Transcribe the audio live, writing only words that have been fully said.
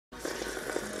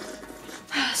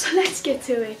So let's get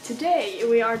to it. Today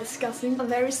we are discussing a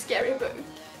very scary book,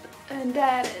 and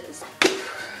that is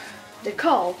The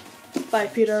Call by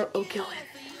Peadar.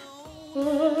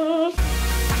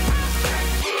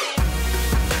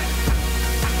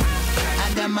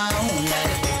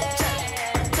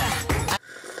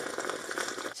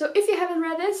 So if you haven't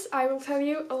read this, I will tell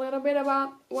you a little bit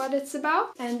about what it's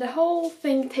about. And the whole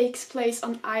thing takes place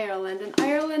on Ireland, and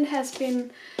Ireland has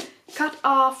been cut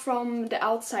off from the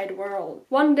outside world.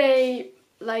 One day,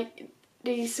 like,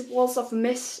 these walls of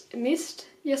mist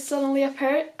just suddenly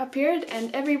appeared,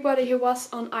 and everybody who was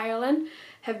on Ireland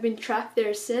have been trapped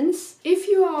there since. If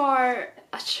you are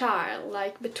a child,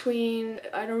 like between,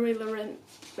 I don't really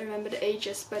remember the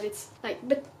ages, but it's like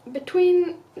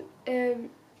between 10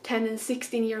 and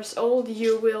 16 years old,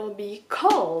 you will be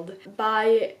called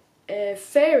by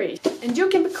fairies, and you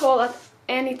can be called at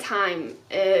any time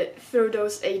through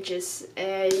those ages.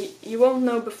 You won't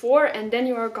know before, and then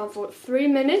you are gone for 3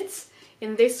 minutes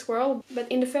in this world.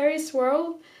 But in the fairies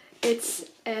world, it's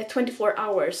 24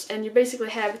 hours, and you basically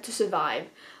have to survive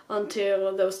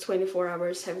until those 24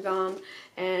 hours have gone.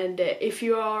 And if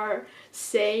you are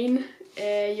sane,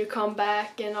 you come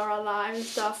back and are alive and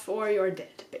stuff, or you're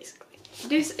dead, basically.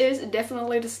 This is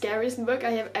definitely the scariest book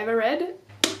I have ever read.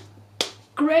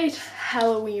 Great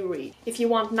Halloween read if you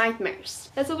want nightmares.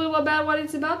 That's a little about what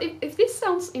it's about. If this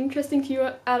sounds interesting to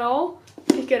you at all,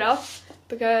 pick it up,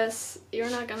 because you're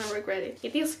not gonna regret it.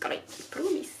 It is great, I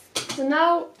promise. So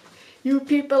now, you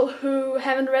people who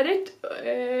haven't read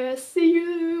it, see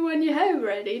you when you have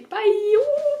read it. Bye!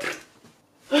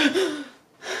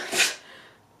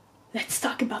 Let's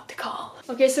talk about The Call.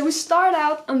 Okay, so we start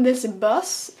out on this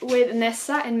bus with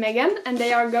Nessa and Megan, and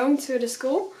they are going to the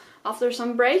school after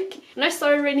some break. When I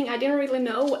started reading, I didn't really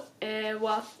know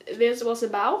what this was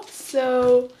about,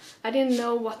 so I didn't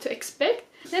know what to expect.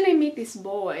 Then I meet this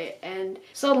boy, and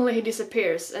suddenly he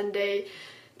disappears, and they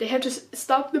have to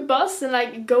stop the bus and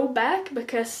like go back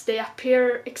because they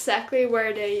appear exactly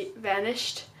where they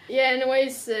vanished. Yeah,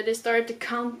 anyways, they started to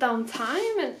count down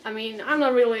time, and I mean, I'm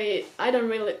not really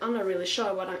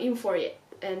sure what I'm in for yet.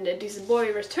 And this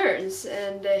boy returns,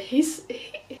 and he's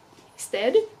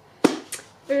dead.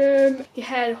 He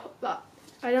had,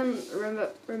 I don't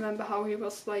remember how he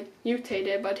was like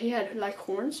mutated, but he had like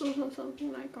horns or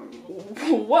something like.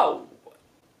 Whoa!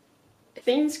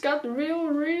 Things got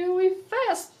really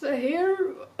fast here.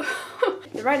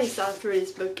 The writing style through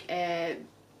this book,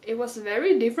 it was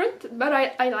very different, but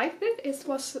I liked it. It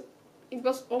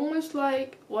was almost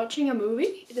like watching a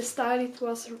movie. The style it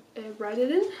was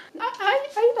written in,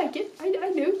 I like it. I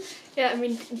do. Yeah, I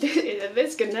mean,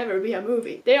 this could never be a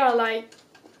movie. They are like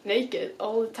naked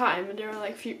all the time, and they're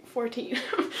like 14.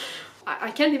 I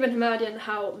can't even imagine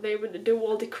how they would do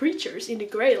all the creatures in the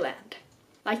Greyland.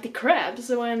 Like the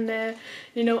crabs when,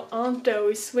 you know, Anto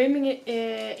is swimming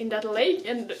in that lake,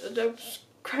 and those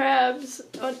crabs,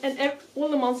 and all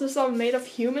the monsters are made of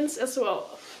humans as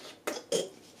well.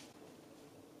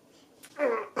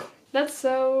 That's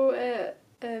so,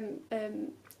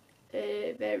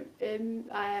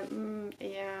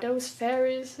 yeah. Those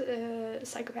fairies,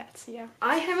 psychopaths, yeah.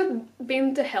 I haven't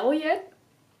been to hell yet,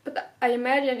 but I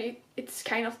imagine it's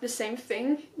kind of the same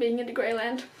thing, being in the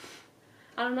Greyland.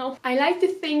 I don't know. I like to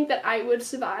think that I would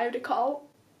survive the call,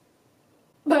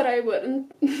 but I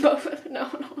wouldn't. No.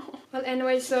 Well,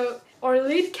 anyway, so our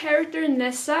lead character,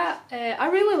 Nessa, I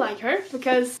really like her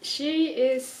because she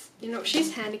is, you know,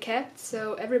 she's handicapped,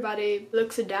 so everybody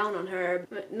looks down on her.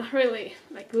 Not really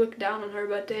like look down on her,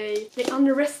 but they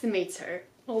underestimate her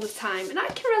all the time, and I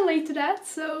can relate to that.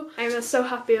 So I'm so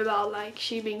happy about like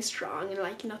she being strong and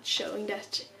like not showing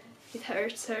that it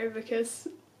hurts her, because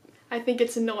I think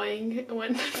it's annoying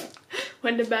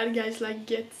when the bad guys like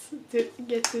get to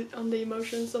on the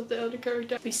emotions of the other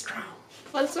character. Be strong.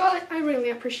 Well, so I really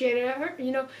appreciated her.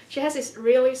 You know, she has this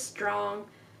really strong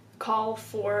call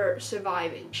for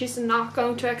surviving. She's not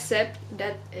going to accept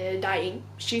that dying.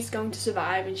 She's going to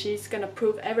survive, and she's gonna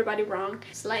prove everybody wrong.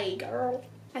 Slay, girl.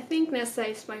 I think Nessa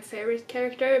is my favorite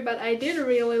character, but I did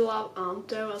really love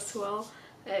Anto as well.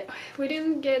 We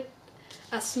didn't get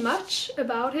as much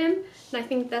about him, and I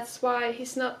think that's why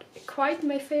he's not quite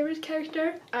my favorite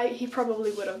character. He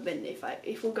probably would have been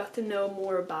if we got to know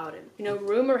more about him. You know,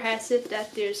 rumor has it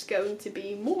that there's going to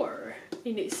be more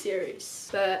in this series,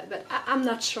 but I'm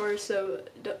not sure, so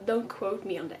don't quote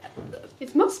me on that.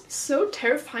 It must be so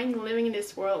terrifying living in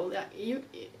this world that you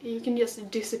can just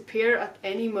disappear at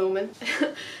any moment.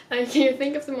 Like, can you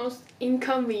think of the most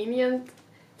inconvenient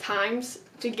times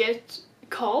to get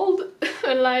called?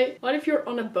 Like, what if you're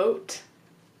on a boat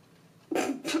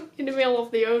in the middle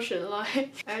of the ocean?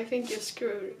 Like, I think you're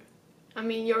screwed. I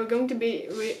mean, you're going to be,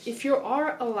 if you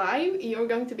are alive, you're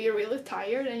going to be really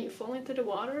tired and you fall into the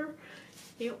water,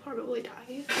 you'll probably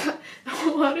die.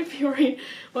 What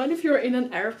if you're in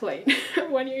an airplane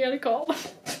when you get a call?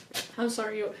 I'm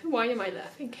sorry, why am I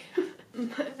laughing?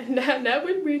 And that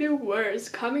would be the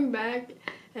worst, coming back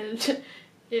and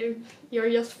you're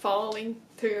just falling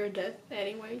to your death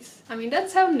anyways. I mean,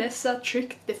 that's how Nessa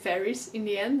tricked the fairies in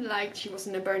the end. Like, she was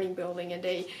in a burning building and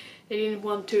they didn't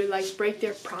want to like break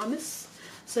their promise,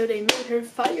 so they made her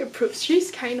fireproof.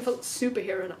 She's kind of a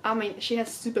superhero. I mean, she has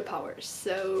superpowers,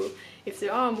 so if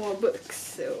there are more books,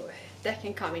 so that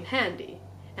can come in handy.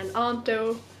 And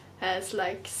Anto has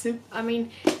like I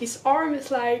mean, his arm is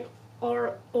like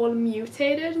all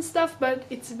mutated and stuff, but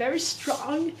it's very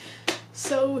strong,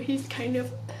 so he's kind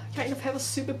of have a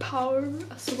superpower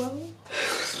as well.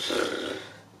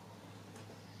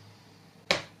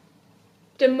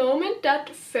 The moment that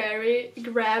fairy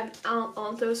grabbed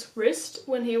Anto's wrist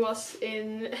when he was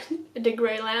in the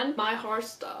Grey Land, my heart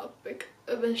stopped.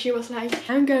 When she was like,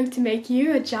 "I'm going to make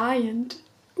you a giant."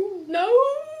 Ooh, no!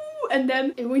 And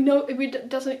then we don't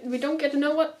get to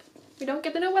know what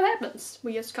happens.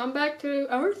 We just come back to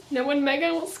Earth. Now when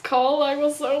Megan was called, I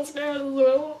was so scared as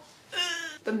well.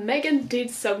 But Megan did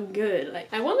some good. Like,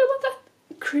 I wonder what that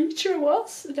creature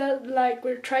was that like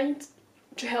we're trying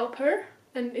to help her,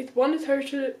 and it wanted her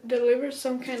to deliver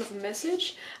some kind of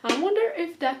message. I wonder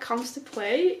if that comes to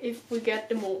play if we get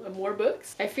the more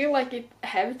books. I feel like it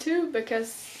have to,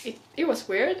 because it was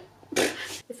weird.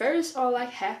 The fairies are like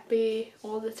happy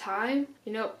all the time.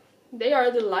 You know, they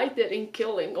are delighted in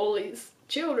killing all these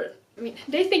children. I mean,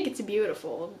 they think it's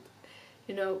beautiful.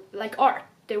 You know, like art,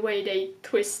 the way they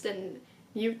twist and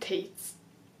mutate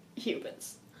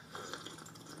humans.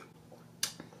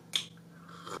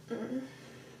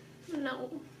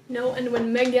 No, and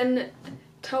when Megan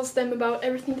tells them about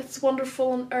everything that's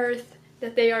wonderful on Earth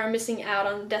that they are missing out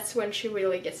on, that's when she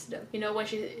really gets them. You know, when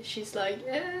she's like,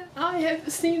 I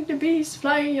have seen the bees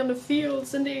flying on the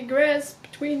fields and the grass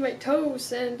between my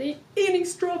toes and eating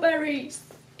strawberries.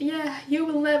 Yeah, you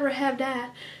will never have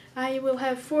that. I will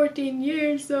have 14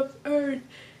 years of Earth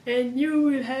and you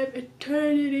will have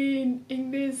eternity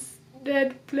in this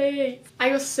dead place.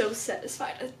 I was so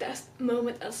satisfied at that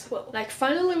moment as well. Like,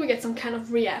 finally we get some kind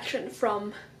of reaction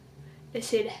from the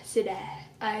Shida.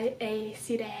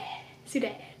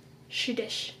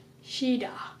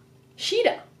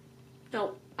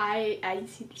 No, I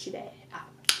see Shida.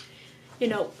 You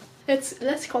know,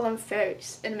 let's call them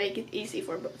fairies and make it easy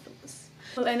for both of us.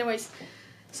 Well, anyways,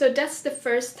 so that's the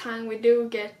first time we do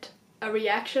get a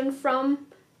reaction from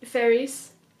the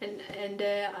fairies, and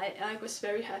I was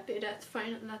very happy that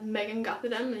finally that Megan got to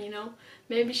them. And, you know,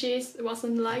 maybe she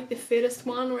wasn't like the fittest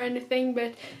one or anything,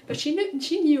 but she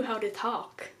knew how to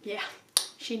talk. Yeah,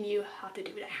 she knew how to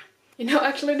do that. You know,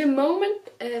 actually the moment,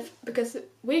 because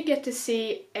we get to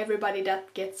see everybody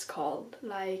that gets called,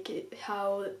 like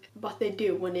what they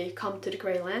do when they come to the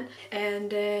Grey Land.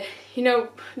 And you know,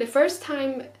 the first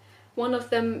time one of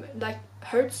them like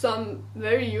heard some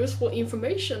very useful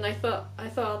information, I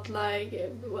thought like,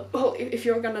 well, if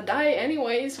you're gonna die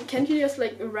anyways, can't you just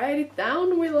like write it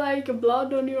down with like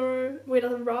blood on with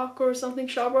a rock or something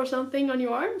sharp or something on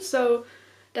your arm, so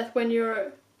that when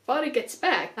your body gets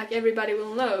back, like, everybody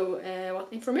will know what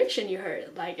information you heard.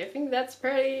 Like, I think that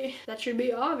should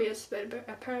be obvious, but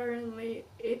apparently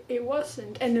it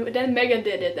wasn't. And then Megan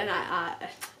did it, and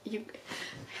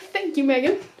thank you,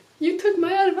 Megan. You took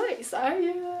my advice.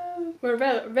 We're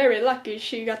very lucky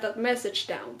she got that message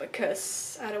down,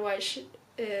 because otherwise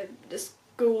the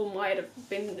school might have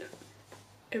been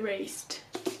erased.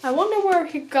 I wonder where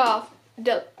he got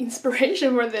the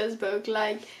inspiration for this book.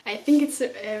 Like, I think it's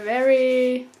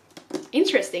very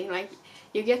interesting. Like,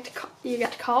 you get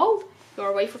called, you're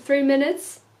away for 3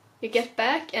 minutes, you get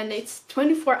back, and it's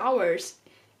 24 hours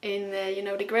in you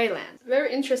know, the Grey Land.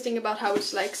 Very interesting about how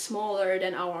it's like smaller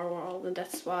than our world, and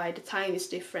that's why the time is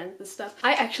different and stuff.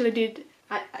 I actually did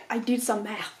I did some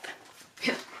math.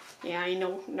 Yeah, I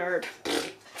know, nerd.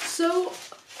 So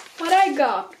what I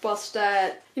got was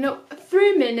that, you know,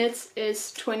 3 minutes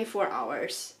is 24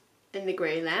 hours in the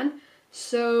Grey Land.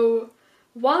 So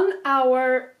 1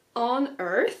 hour on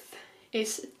Earth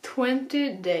is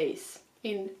 20 days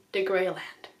in the Grey Land.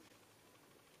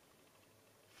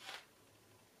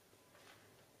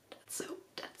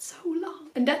 That's so long.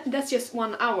 And that's just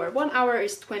 1 hour. 1 hour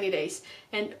is 20 days.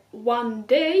 And 1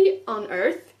 day on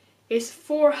Earth is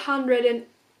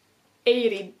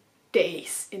 480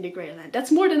 days in the Grey Land.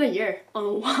 That's more than a year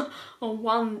on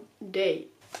one day.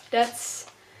 That's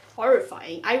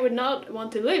horrifying. I would not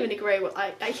want to live in the Grey World.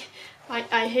 I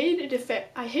hate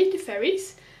the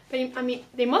fairies, But I mean,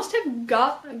 they must have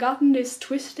gotten this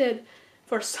twisted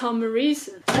for some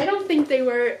reason. I don't think they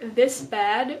were this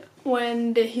bad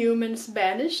when the humans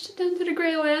banished them to the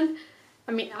Grey Land.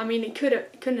 I mean, it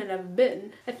couldn't have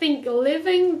been. I think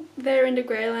living there in the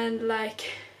Grey Land like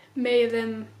made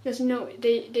them, because you know,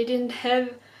 they didn't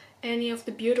have any of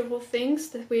the beautiful things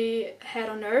that we had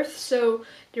on Earth, so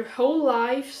their whole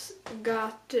lives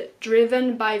got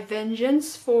driven by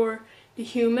vengeance for the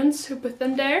humans who put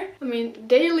them there. I mean,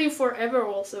 they live forever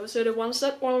also, so the ones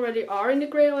that already are in the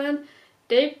Grey Land,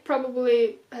 they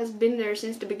probably has been there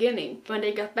since the beginning when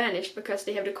they got banished, because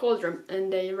they have the cauldron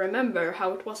and they remember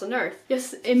how it was on Earth.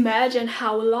 Just imagine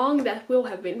how long that will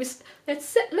have been.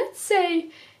 Let's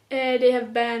say they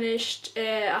have banished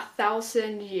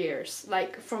 1,000 years,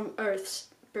 like from Earth's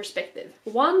perspective.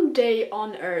 1 day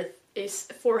on Earth is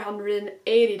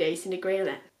 480 days in the Grey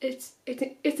Land. It's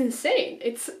insane.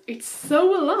 It's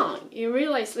so long. You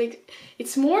realize, like,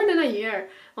 it's more than a year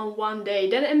on 1 day.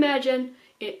 Then imagine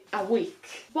a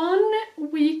week. 1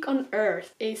 week on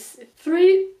Earth is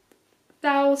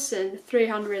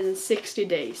 3,360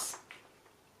 days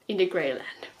in the Grey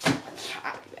Land.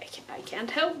 I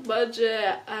can't help but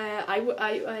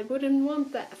I wouldn't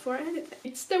want that for anything.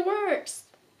 It's the worst.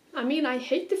 I mean, I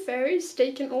hate the fairies.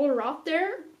 They can all rot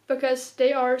there because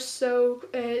they are so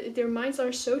their minds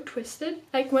are so twisted.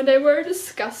 Like when they were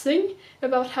discussing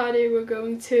about how they were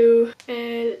going to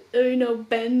you know,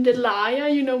 bend Elia,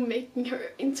 you know, making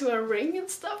her into a ring and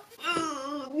stuff.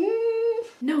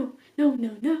 No.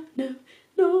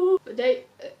 But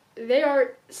they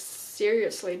are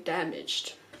seriously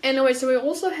damaged. Anyway, so we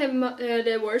also have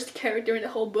the worst character in the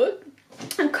whole book,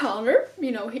 and Connor.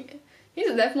 You know,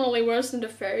 he's definitely worse than the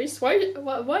fairies. Why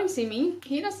is he mean?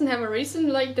 He doesn't have a reason.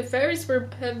 Like, the fairies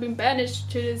have been banished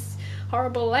to this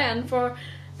horrible land for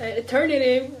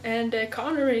eternity, and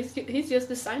Connor he's just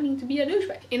deciding to be a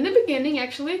douchebag. In the beginning,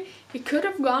 actually, he could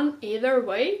have gone either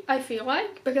way, I feel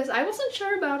like, because I wasn't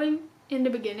sure about him in the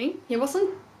beginning. He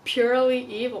wasn't purely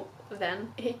evil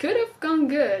then. He could have gone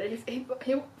good. He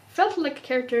felt like a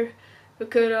character who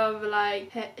could have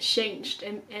like changed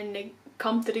and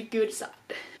come to the good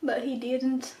side. But he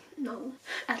didn't. No.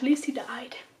 At least he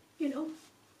died, you know.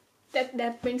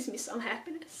 That brings me some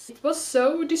happiness. It was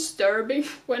so disturbing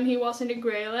when he was in the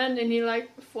Grey Land and he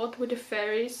like fought with the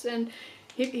fairies, and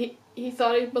he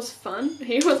thought it was fun.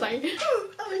 He was like,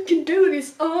 oh, I can do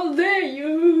this all day,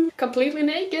 you. Completely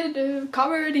naked,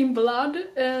 covered in blood,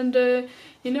 and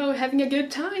you know, having a good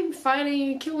time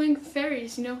fighting, killing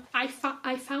fairies, you know. I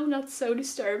found that so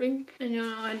disturbing. And you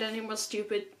know, and then he was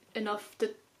stupid enough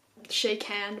to shake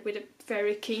hand with a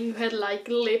fairy king who had like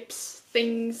lips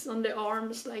things on the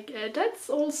arms. Like, that's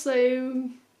also,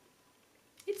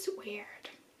 it's weird.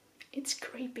 It's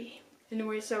creepy.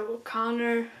 Anyway, so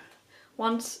Connor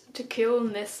wants to kill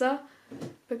Nessa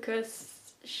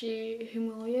because she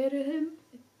humiliated him.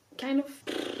 Kind of.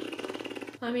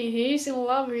 I mean, he's in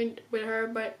love with her,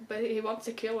 but he wants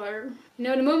to kill her. You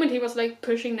know, the moment he was like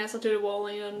pushing Nessa to the wall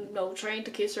and, you know, trying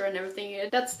to kiss her and everything,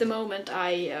 that's the moment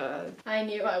I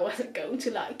knew I wasn't going to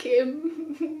like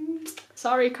him.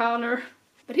 Sorry, Connor.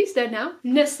 But he's dead now.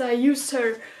 Nessa used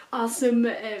her awesome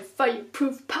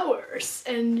fireproof powers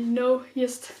and, you know,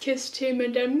 just kissed him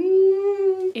and then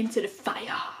into the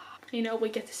fire. You know, we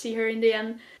get to see her in the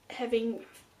end having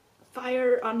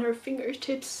fire on her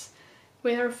fingertips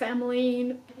with her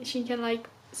family. She can like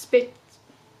spit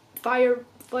fire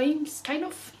flames, kind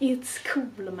of. It's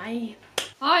cool, man.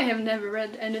 I have never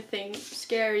read anything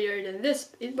scarier than this.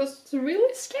 It was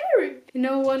really scary. You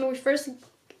know, when we first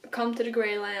come to the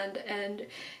Grey Land and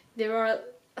there are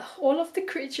all of the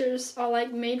creatures are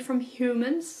like made from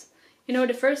humans. You know,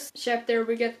 the first chapter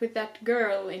we get with that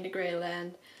girl in the Grey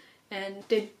Land, and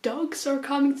the dogs are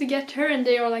coming to get her, and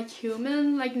they are like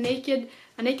human, like naked,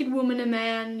 a naked woman and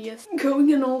man just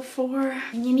going on all four.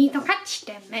 You need to catch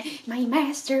them. My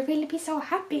master will be so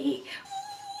happy.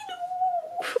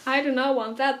 I do not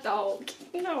want that dog.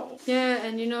 No. Yeah,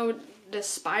 and you know, the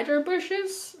spider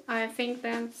bushes, I think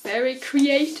that's very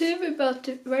creative but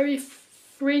very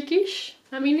freakish.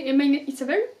 I mean, it's a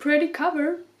very pretty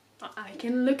cover. I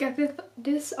can look at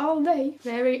this all day.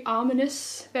 Very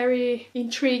ominous, very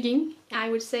intriguing, I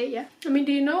would say, yeah. I mean,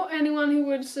 do you know anyone who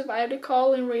would survive the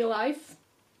call in real life?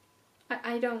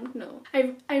 I don't know.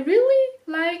 I really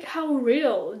like how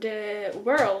real the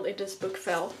world in this book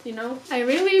felt, you know? I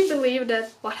really believe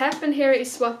that what happened here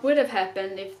is what would have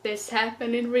happened if this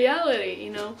happened in reality,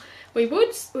 you know? We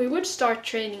would start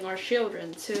training our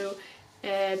children to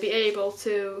be able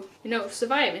to, you know,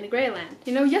 survive in the Grey Land.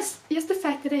 You know, just the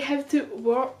fact that they have to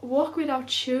walk without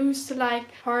shoes to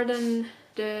like harden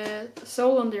the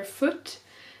sole on their foot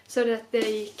so that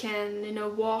they can, you know,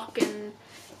 walk and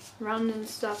run and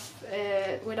stuff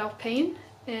without pain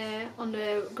on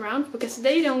the ground, because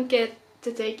they don't get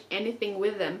to take anything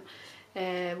with them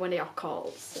when they are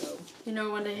called. So, you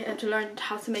know, when they have to learn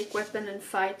how to make weapon and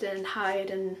fight and hide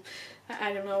and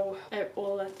I don't know,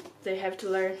 all that they have to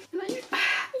learn. And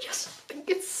I just think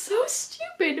it's so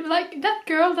stupid. Like, that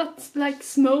girl that's like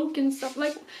smoke and stuff,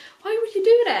 like, why would you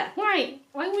do that? Why?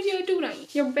 Why would you do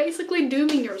that? You're basically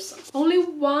dooming yourself. Only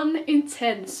 1 in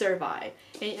 10 survive.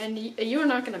 And you're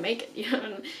not gonna make it.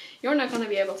 You're not gonna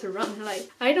be able to run. Like,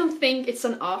 I don't think it's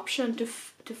an option to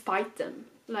fight them.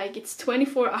 Like, it's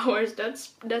 24 hours,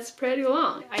 that's pretty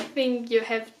long. I think you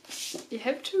have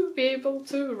to be able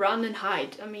to run and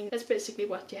hide. I mean, that's basically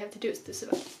what you have to do is to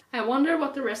survive. I wonder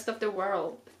what the rest of the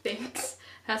world thinks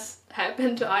has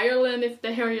happened to Ireland, if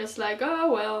they are just like,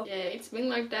 oh well, yeah, it's been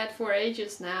like that for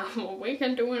ages now, we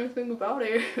can't do anything about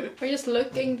it. We're just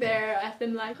looking there at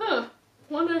them like, huh,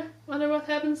 wonder what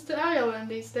happens to Ireland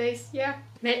these days. Yeah,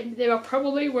 they were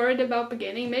probably worried about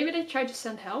beginning. Maybe they tried to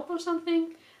send help or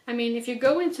something. I mean, if you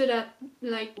go into that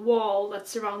like wall that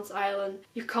surrounds Ireland,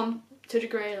 you come to the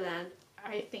Grey Land,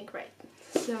 I think, right?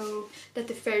 So that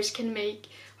the fairies can make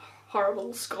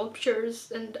horrible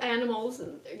sculptures and animals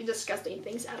and disgusting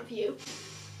things out of you.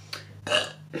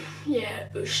 Yeah,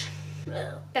 oosh.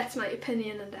 Well, that's my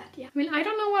opinion on that, yeah. I mean, I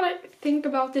don't know what I think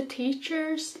about the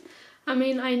teachers. I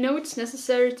mean, I know it's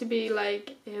necessary to be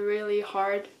like really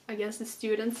hard against the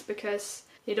students because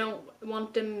you don't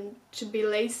want them to be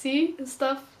lazy and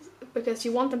stuff, because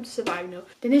you want them to survive, you know.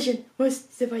 The nation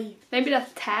must survive. Maybe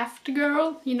that Taft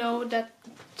girl, you know, that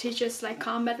teaches like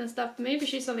combat and stuff, maybe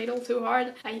she's a little too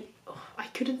hard. I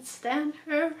couldn't stand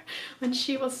her when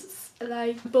she was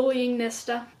like bullying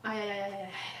Nesta.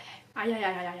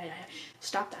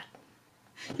 Stop that.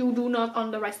 You do not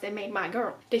underestimate my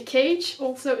girl. The cage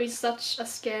also is such a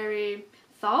scary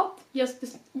thought. Just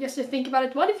to think about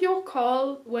it. What if you're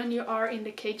called when you are in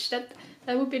the cage? That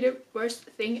would be the worst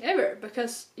thing ever,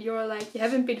 because you're like, you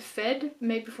haven't been fed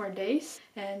maybe for days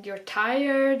and you're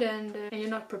tired and you're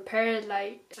not prepared.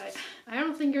 Like, I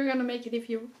don't think you're gonna make it if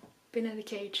you've been in the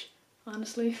cage,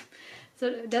 honestly.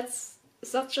 So that's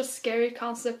such a scary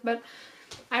concept, but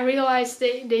I realize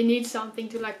they need something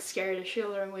to like scare the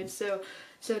children with, so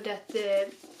that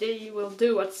they will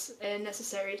do what's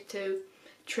necessary to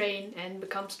train and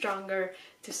become stronger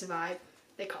to survive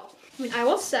the call. I mean, I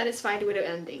was satisfied with the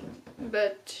ending,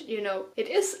 but you know, it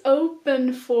is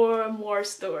open for more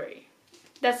story.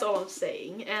 That's all I'm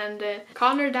saying. And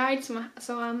Connor died,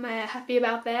 so I'm happy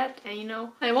about that. And you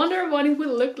know, I wonder what it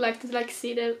will look like to like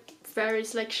see the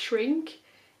fairies like shrink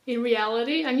in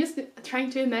reality. I'm just trying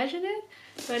to imagine it,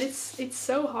 but it's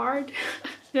so hard.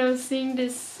 You know, seeing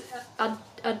this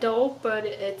adult, but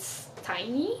it's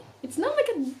tiny. It's not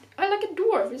like a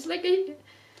dwarf. It's like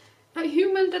a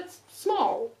human that's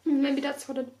small. Maybe that's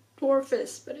what a dwarf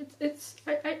is, but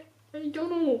I don't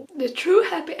know. The true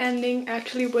happy ending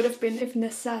actually would have been if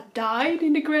Nessa died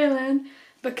in the Grey Land,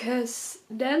 because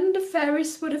then the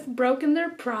fairies would have broken their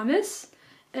promise.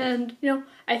 And you know,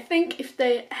 I think if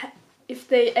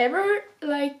they ever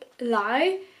like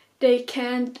lie, they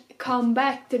can't come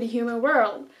back to the human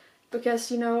world,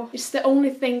 because you know, it's the only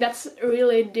thing that's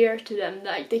really dear to them.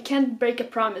 Like, they can't break a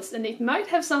promise, and it might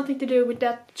have something to do with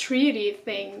that treaty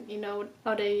thing, you know,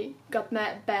 how they got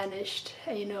banished,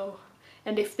 you know.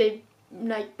 And if they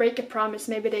like break a promise,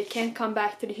 maybe they can't come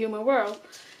back to the human world,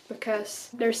 because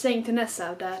they're saying to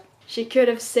Nessa that she could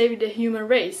have saved the human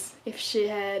race if she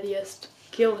had just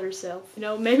killed herself. You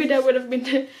know, maybe that would have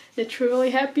been the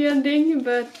truly happy ending,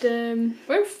 but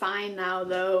we're fine now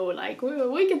though. Like,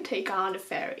 we can take on the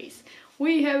fairies.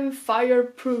 We have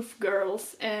fireproof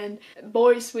girls and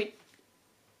boys with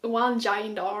one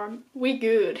giant arm. We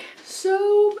good.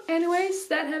 So anyways,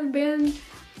 that have been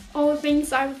all the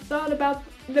things I've thought about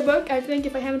the book, I think,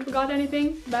 if I haven't forgot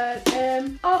anything. But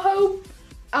I hope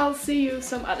I'll see you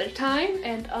some other time,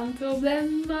 and until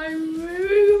then, I'm